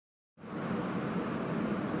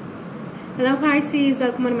Hello Pisces,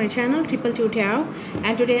 welcome on my channel Triple Two Tarot,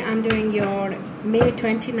 and today I'm doing your May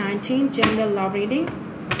 2019 general love reading.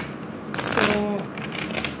 So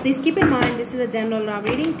please keep in mind this is a general love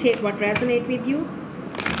reading. Take what resonates with you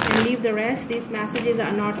and leave the rest. These messages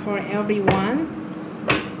are not for everyone.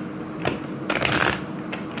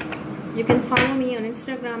 You can follow me on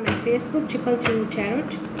Instagram and Facebook, Triple Two Tarot.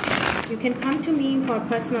 You can come to me for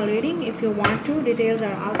personal reading if you want to. Details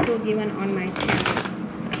are also given on my channel.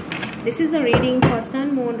 This is a reading for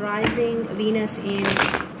Sun, Moon, Rising, Venus in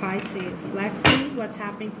Pisces. Let's see what's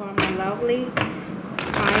happening for my lovely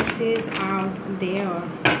Pisces out there.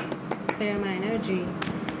 Clear my energy.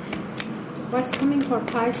 What's coming for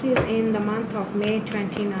Pisces in the month of May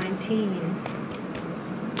 2019?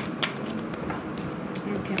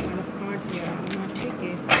 Okay, a lot of cards here. I will not take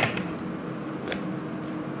it.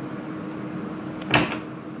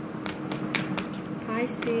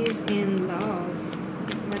 Pisces in love.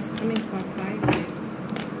 What's coming for Pisces?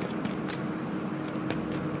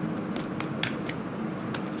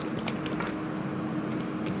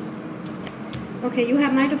 Okay, you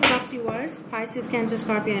have Knight of Cups reverse, Pisces, Cancer,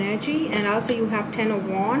 Scorpio energy, and also you have Ten of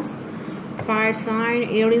Wands, fire sign,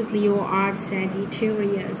 Aries, Leo, or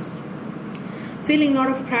Sagittarius. Feeling a lot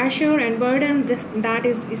of pressure and burden.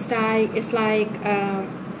 It's like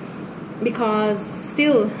because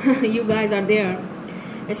still you guys are there.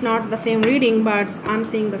 It's not the same reading, but I'm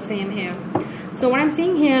seeing the same here. So what I'm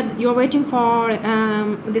seeing here, you're waiting for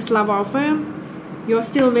this love offer. You're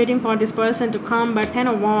still waiting for this person to come, but Ten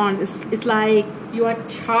of Wands, it's like you are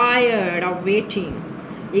tired of waiting,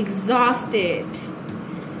 exhausted.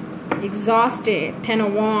 Ten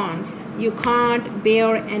of Wands, you can't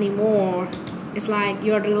bear anymore. It's like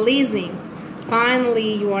you're releasing.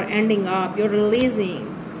 Finally, you are ending up. You're releasing.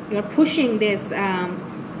 You're pushing this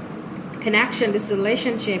connection, this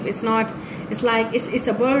relationship. It's not, it's like it's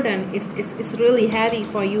a burden. It's really heavy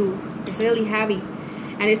for you. It's really heavy,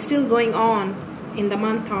 and it's still going on in the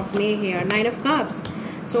month of May here. Nine of Cups.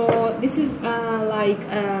 So this is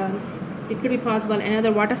it could be possible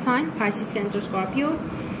another water sign, Pisces, Cancer, Scorpio.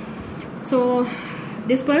 So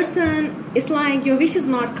this person, it's like your wish is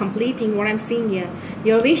not completing. What I'm seeing here,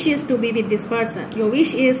 your wish is to be with this person. Your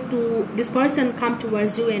wish is to this person come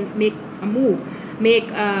towards you and make a move,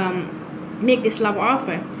 make this love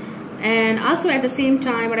offer. And also at the same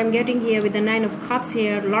time, what I'm getting here with the Nine of Cups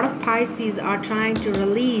here, a lot of Pisces are trying to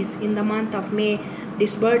release in the month of May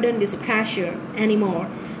this burden, this pressure anymore.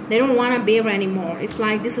 They don't want to bear anymore. It's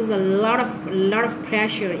like this is a lot of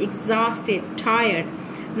pressure, exhausted, tired.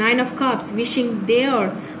 Nine of Cups, wishing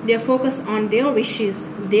their focus on their wishes,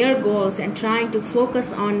 their goals, and trying to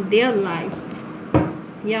focus on their life.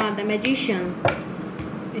 Yeah, the Magician.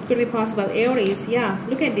 It could be possible Aries. Yeah,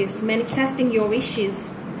 look at this, manifesting your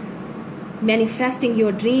wishes, manifesting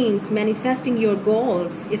your dreams, manifesting your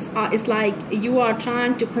goals. It's like you are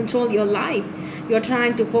trying to control your life. You're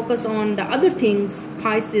trying to focus on the other things,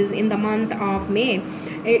 Pisces, in the month of May.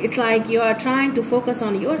 It's like you are trying to focus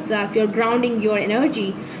on yourself. You're grounding your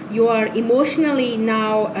energy. You are emotionally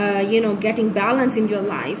now getting balance in your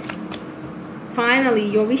life. Finally,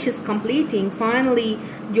 your wish is completing. Finally,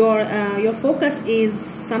 your focus is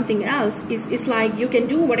something else. It's like you can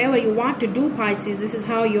do whatever you want to do, Pisces. This is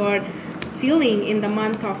how you're feeling in the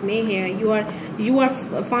month of May here. You are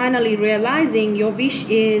finally realizing your wish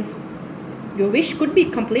could be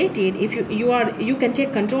completed if you can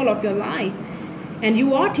take control of your life, and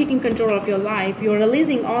you are taking control of your life. You're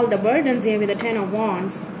releasing all the burdens here with the Ten of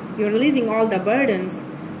Wands. You're releasing all the burdens.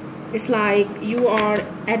 It's like you are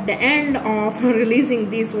at the end of releasing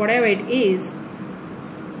this, whatever it is,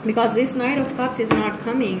 because this Knight of Cups is not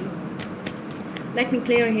coming. Let me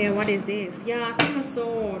clear here. What is this? Yeah, King of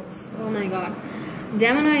Swords. Oh my God.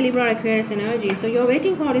 Gemini, Libra, Aquarius energy. So you're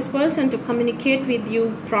waiting for this person to communicate with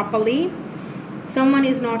you properly. Someone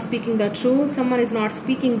is not speaking the truth. Someone is not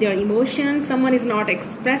speaking their emotions. Someone is not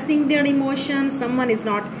expressing their emotions. Someone is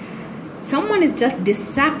just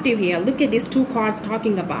deceptive here. Look at these two cards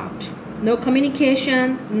talking about no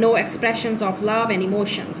communication, no expressions of love and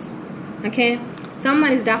emotions. Okay,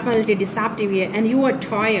 someone is definitely deceptive here, and you are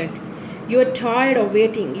tired. You are tired of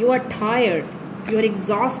waiting. You are tired. You are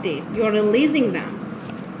exhausted. You are releasing them.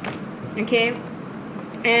 Okay,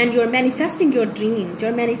 and you're manifesting your dreams.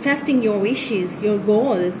 You're manifesting your wishes, your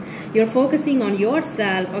goals. You're focusing on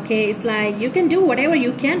yourself. Okay, it's like you can do whatever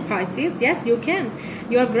you can, Pisces. Yes, you can.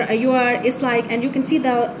 You are. It's like, and you can see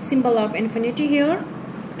the symbol of infinity here.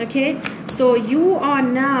 Okay, so you are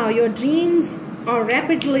now. Your dreams are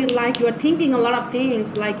rapidly, like you are thinking a lot of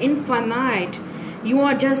things, like infinite. You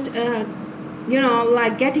are just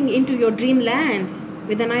like getting into your dreamland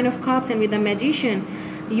with the Nine of Cups and with the Magician.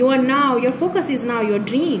 your focus is now your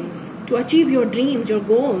dreams, to achieve your dreams, your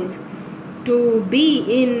goals, to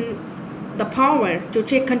be in the power, to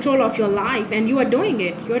take control of your life, and you are doing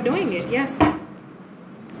it. Yes,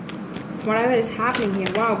 whatever is happening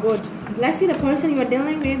here. Wow, good. Let's see the person you are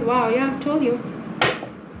dealing with. Wow, yeah, I told you.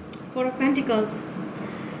 Four of Pentacles.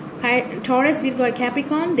 Taurus, Virgo, or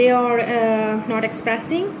Capricorn, they are not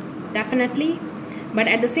expressing, definitely, but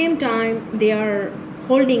at the same time they are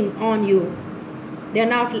holding on you. They're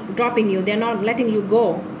not dropping you, they're not letting you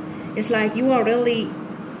go. It's like you are really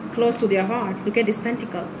close to their heart. Look at this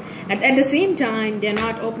pentacle. At the same time, they're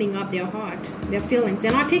not opening up their heart, their feelings.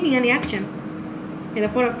 They're not taking any action. In the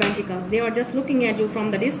Four of Pentacles, they are just looking at you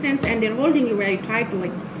from the distance, and they're holding you very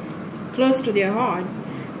tightly, close to their heart.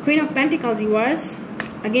 Queen of Pentacles, yours.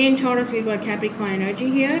 Again, Taurus, Virgo, Capricorn energy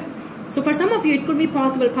here. So for some of you, it could be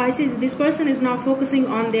possible, Pisces, this person is now focusing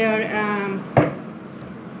on their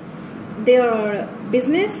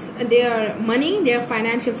business, their money, their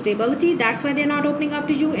financial stability. That's why they're not opening up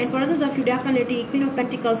to you. And for others of you, definitely, Queen of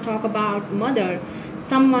Pentacles talk about mother,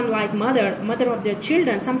 someone like mother of their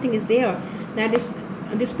children. Something is there that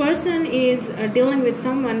this person is dealing with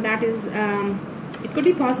someone that is, it could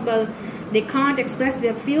be possible they can't express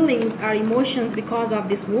their feelings or emotions because of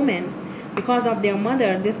this woman, because of their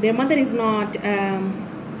mother. Their mother is not,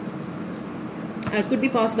 could be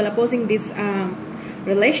possible, opposing this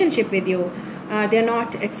relationship with you. They're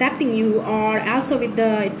not accepting you, or also with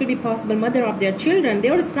the, it could be possible, mother of their children.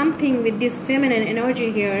 There is something with this feminine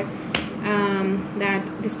energy here that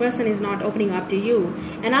this person is not opening up to you.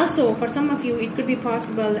 And also for some of you, it could be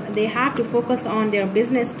possible they have to focus on their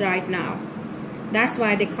business right now. That's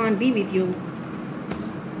why they can't be with you.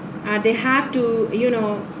 They have to, you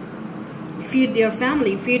know, feed their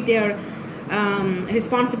family, feed their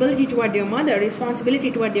responsibility toward their mother,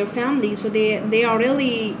 responsibility toward their family. So they are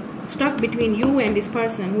really stuck between you and this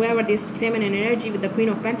person, whoever this feminine energy with the Queen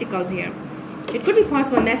of Pentacles here. It could be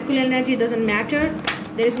possible masculine energy, doesn't matter.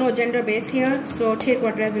 There is no gender base here, so take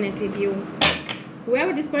what resonates with you.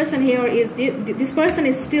 Whoever this person here is, this person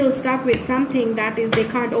is still stuck with something that is, they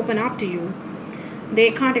can't open up to you.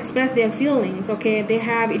 They can't express their feelings, okay? They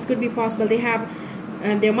have, it could be possible, they have,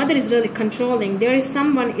 their mother is really controlling. There is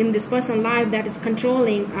someone in this person's life that is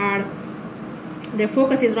controlling, or their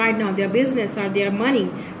focus is right now their business or their money.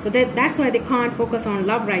 So that's why they can't focus on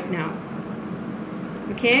love right now.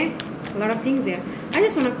 Okay? A lot of things here. I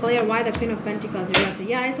just want to clear why the Queen of Pentacles is here.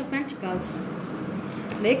 Yeah, Ace of Pentacles.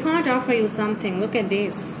 They can't offer you something. Look at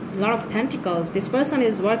this. A lot of pentacles. This person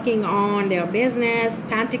is working on their business.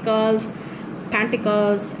 Pentacles,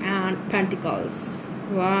 pentacles, and pentacles.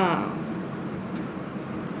 Wow.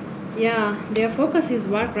 Yeah, their focus is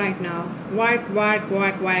work right now. Work, work,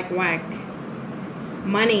 work, work, work.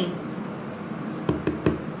 Money.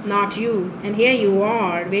 Not you. And here you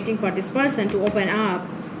are waiting for this person to open up.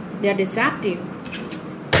 They're deceptive.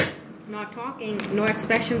 Not talking. No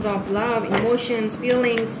expressions of love, emotions,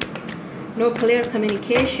 feelings. No clear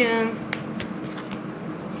communication.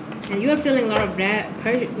 And you're feeling a lot of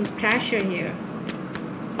pressure here.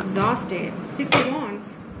 Exhausted. 6 of Wands.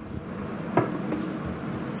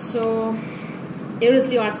 So, Aries,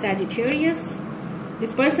 Leo, or Sagittarius.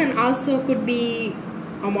 This person also could be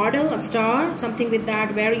a model, a star, something with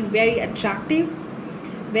that, very, very attractive,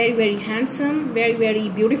 very, very handsome, very, very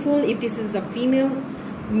beautiful. If this is a female,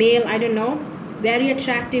 male, I don't know. Very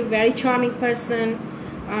attractive, very charming person,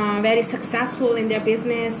 very successful in their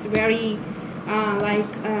business, very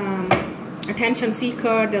attention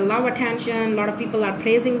seeker. They love attention. A lot of people are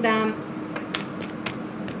praising them.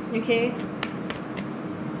 Okay.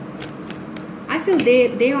 I feel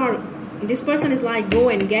they are, this person is like go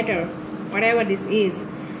and getter, whatever this is.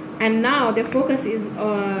 And now their focus is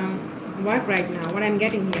work right now, what I'm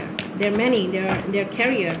getting here. Their money, their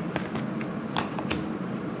career.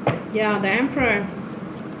 Yeah, the Emperor.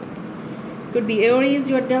 Could be Aries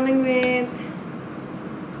you're dealing with.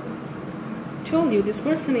 Told you, this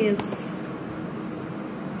person is,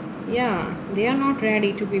 yeah, they are not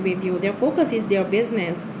ready to be with you. Their focus is their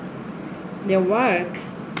business, their work.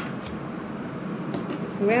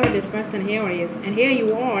 Whoever this person here is. And here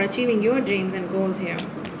you are achieving your dreams and goals here.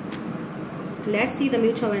 Let's see the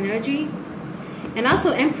mutual energy. And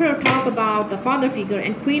also Emperor talk about the father figure,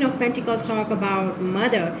 and Queen of Pentacles talk about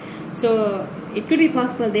mother. So it could be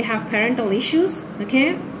possible they have parental issues.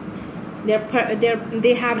 Okay,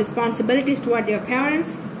 they have responsibilities toward their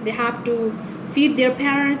parents. They have to feed their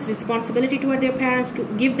parents, responsibility toward their parents, to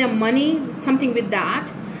give them money, something with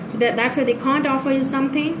that. So that's why they can't offer you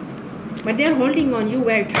something. But they're holding on you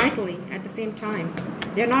very tightly at the same time.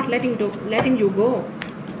 They're not letting you go.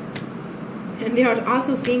 And they are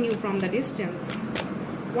also seeing you from the distance.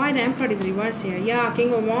 Why the Emperor is reversed here? Yeah,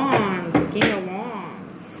 King of Wands. King of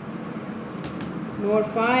Wands. More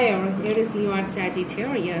fire. Aries, Leo, or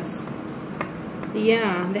Sagittarius.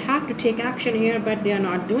 Yeah, they have to take action here, but they are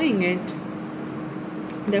not doing it.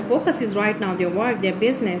 Their focus is right now their work, their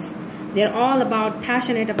business. They're all about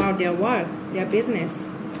passionate about their work, their business.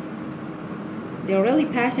 They're really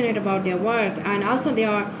passionate about their work, and also they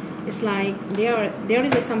are. It's like there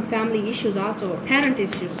is some family issues also, parent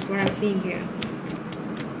issues. What I'm seeing here.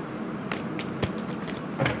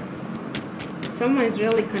 Someone is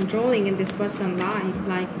really controlling in this person's life.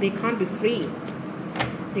 Like they can't be free.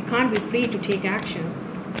 They can't be free to take action.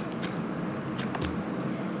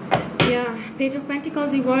 Yeah, Page of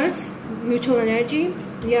Pentacles reverse, mutual energy.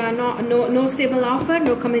 Yeah, no stable offer,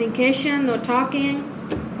 no communication, no talking,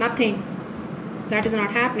 nothing. That is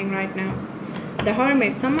not happening right now. The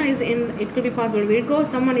Hermit, someone is in, it could be possible Virgo,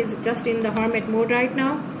 someone is just in the Hermit mode right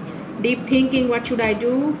now. Deep thinking, what should I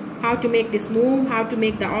do? How to make this move? How to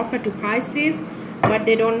make the offer to Pisces? But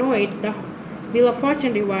they don't know it. The Wheel of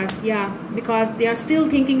Fortune reverse, yeah, because they are still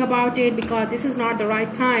thinking about it, because this is not the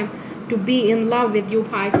right time to be in love with you,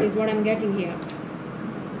 Pisces, what I'm getting here.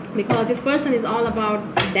 Because this person is all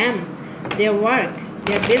about them, their work,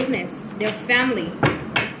 their business, their family,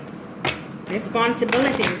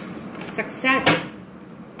 responsibilities, success,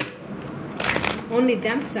 only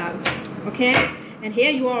themselves, okay? And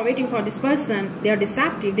here you are waiting for this person. They are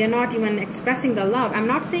deceptive. They are not even expressing the love. I'm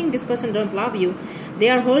not saying this person don't love you. They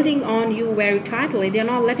are holding on you very tightly. They are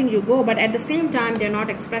not letting you go, but at the same time, they are not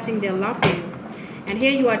expressing their love to you. And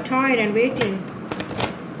here you are tired and waiting.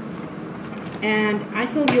 And I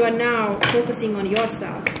feel you are now focusing on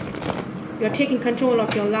yourself. You are taking control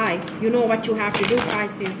of your life. You know what you have to do,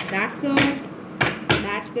 Pisces. That's good.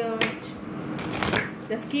 That's good.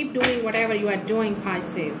 Just keep doing whatever you are doing,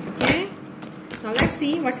 Pisces, okay? Now let's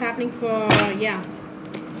see what's happening for, yeah,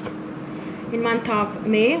 in month of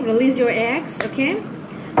May. Release your eggs, okay?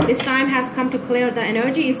 This time has come to clear the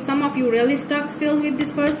energy. If some of you really stuck still with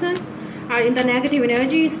this person, are in the negative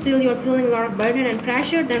energy, still you're feeling a lot of burden and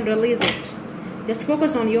pressure, then release it. Just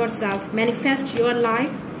focus on yourself. Manifest your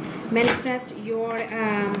life. Manifest your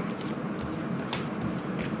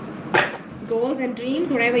goals and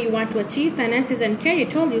dreams, whatever you want to achieve. Finances and career. I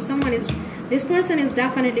told you, this person is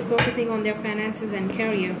definitely focusing on their finances and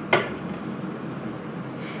career.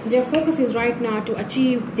 Their focus is right now to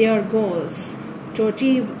achieve their goals, to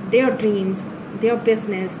achieve their dreams, their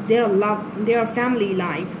business, their love, their family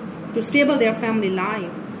life, to stable their family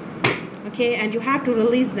life, okay? And you have to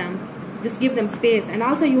release them. Just give them space. And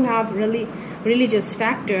also you have really religious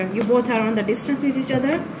factor. You both are on the distance with each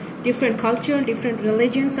other, different culture, different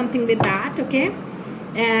religion, something with that, okay?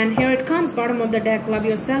 And here it comes, bottom of the deck. Love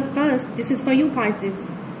yourself first. This is for you,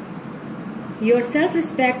 Pisces. Your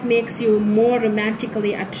self-respect makes you more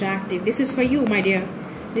romantically attractive. This is for you, my dear.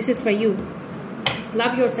 This is for you.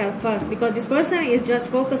 Love yourself first, because this person is just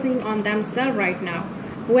focusing on themselves right now.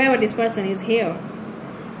 Whoever this person is here,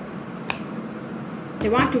 they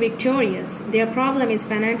want to be victorious. Their problem is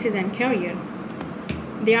finances and career.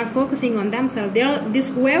 They are focusing on themselves.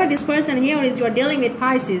 Whoever this person here is, you are dealing with,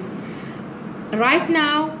 Pisces. Right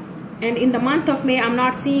now, and in the month of May, I'm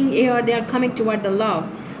not seeing here they are coming toward the love.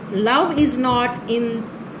 Love is not in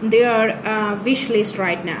their wish list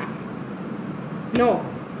right now. No.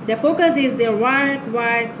 Their focus is their work,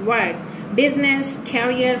 work. Business,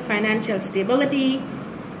 career, financial stability,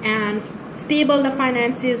 and stable the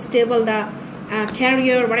finances, stable the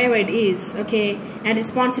career, whatever it is, okay? And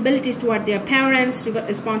responsibilities toward their parents,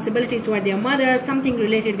 responsibilities toward their mother, something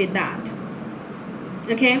related with that,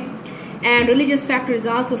 okay? And religious factor is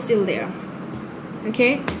also still there,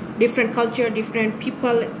 okay? Different culture, different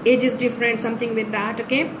people, age is different, something with that,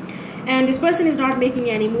 okay? And this person is not making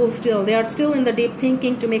any move still. They are still in the deep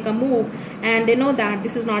thinking to make a move, and they know that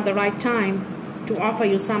this is not the right time to offer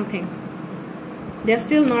you something. They're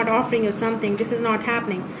still not offering you something. This is not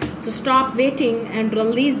happening. So stop waiting and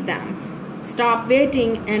release them. Stop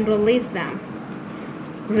waiting and release them.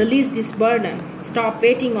 Release this burden. Stop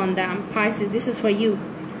waiting on them, Pisces. This is for you.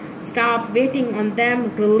 Stop waiting on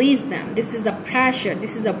them. Release them. This is a pressure.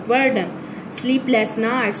 This is a burden. Sleepless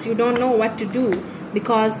nights. You don't know what to do,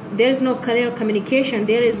 because there is no clear communication.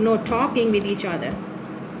 There is no talking with each other.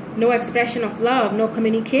 No expression of love. No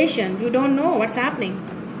communication. You don't know what's happening.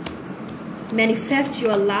 Manifest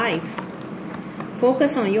your life.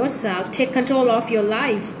 Focus on yourself. Take control of your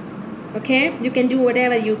life. Okay? You can do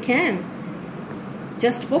whatever you can.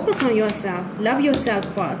 Just focus on yourself. Love yourself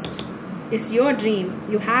first. It's your dream.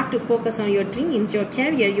 You have to focus on your dreams, your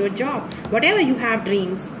career, your job. Whatever you have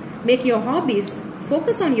dreams. Make your hobbies.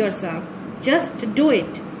 Focus on yourself. Just do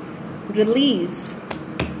it. Release.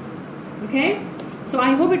 Okay, so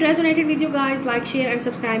I hope it resonated with you guys. Like, share and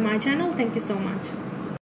subscribe my channel. Thank you so much.